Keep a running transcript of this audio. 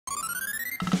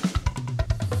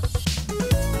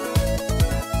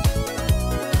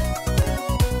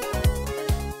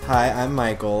Hi, I'm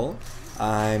Michael.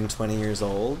 I'm 20 years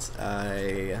old.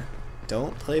 I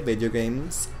don't play video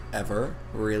games ever,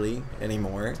 really,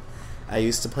 anymore. I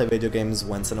used to play video games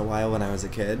once in a while when I was a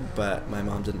kid, but my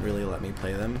mom didn't really let me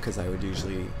play them because I would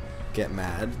usually get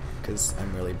mad because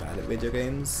I'm really bad at video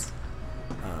games.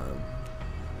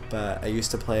 But I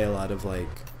used to play a lot of like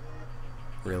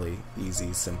really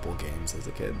easy, simple games as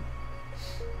a kid.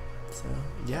 So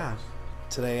yeah,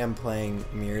 today I'm playing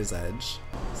Mirror's Edge.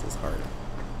 This is hard.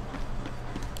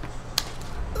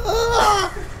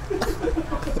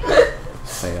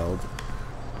 Failed.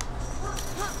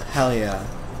 Hell yeah.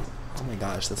 Oh my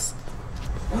gosh, this...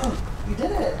 You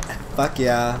did it! Fuck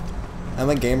yeah.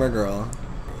 I'm a gamer girl.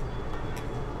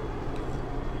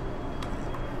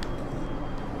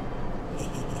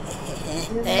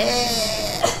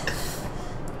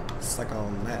 Suck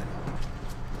on that.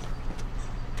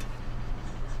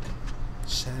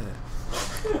 Shit.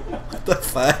 What the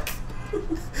fuck?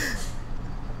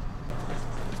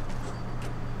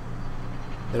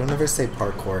 They don't ever say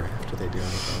parkour after they do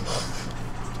anything.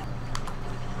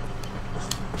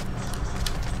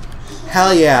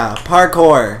 Hell yeah!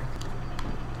 Parkour!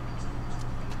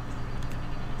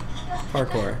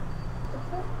 Parkour.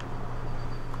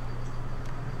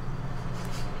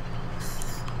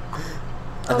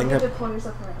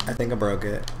 I think I broke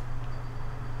it.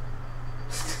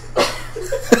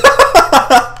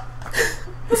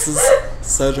 This is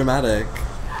so dramatic.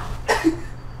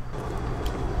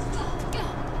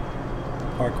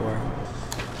 Parkour.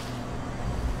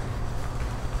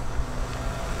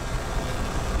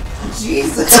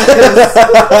 Jesus!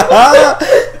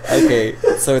 Okay,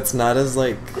 so it's not as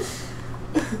like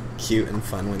cute and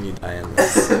fun when you die in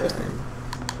this thing.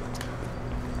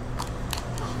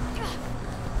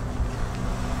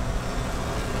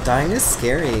 Dying is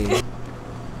scary.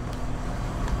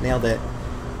 Nailed it.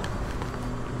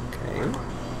 Okay.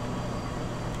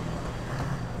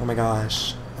 Oh my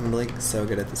gosh. I'm like so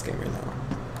good at this game right now.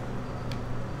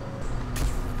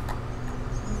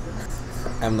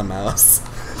 I'm the mouse.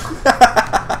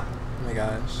 Oh my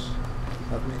gosh.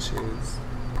 Love my shoes.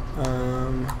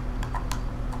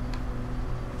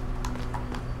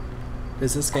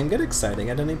 Does this game get exciting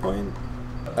at any point?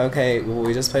 Okay, well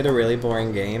we just played a really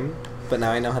boring game, but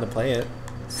now I know how to play it.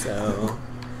 So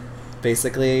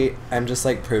basically, I'm just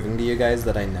like proving to you guys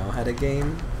that I know how to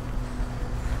game.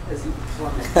 As you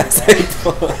plummet.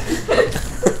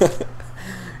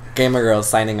 Gaymer Girl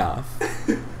signing off.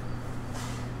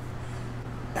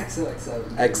 XOXO.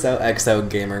 XOXO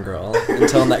Gaymer Girl.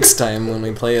 Until next time when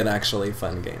we play an actually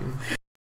fun game.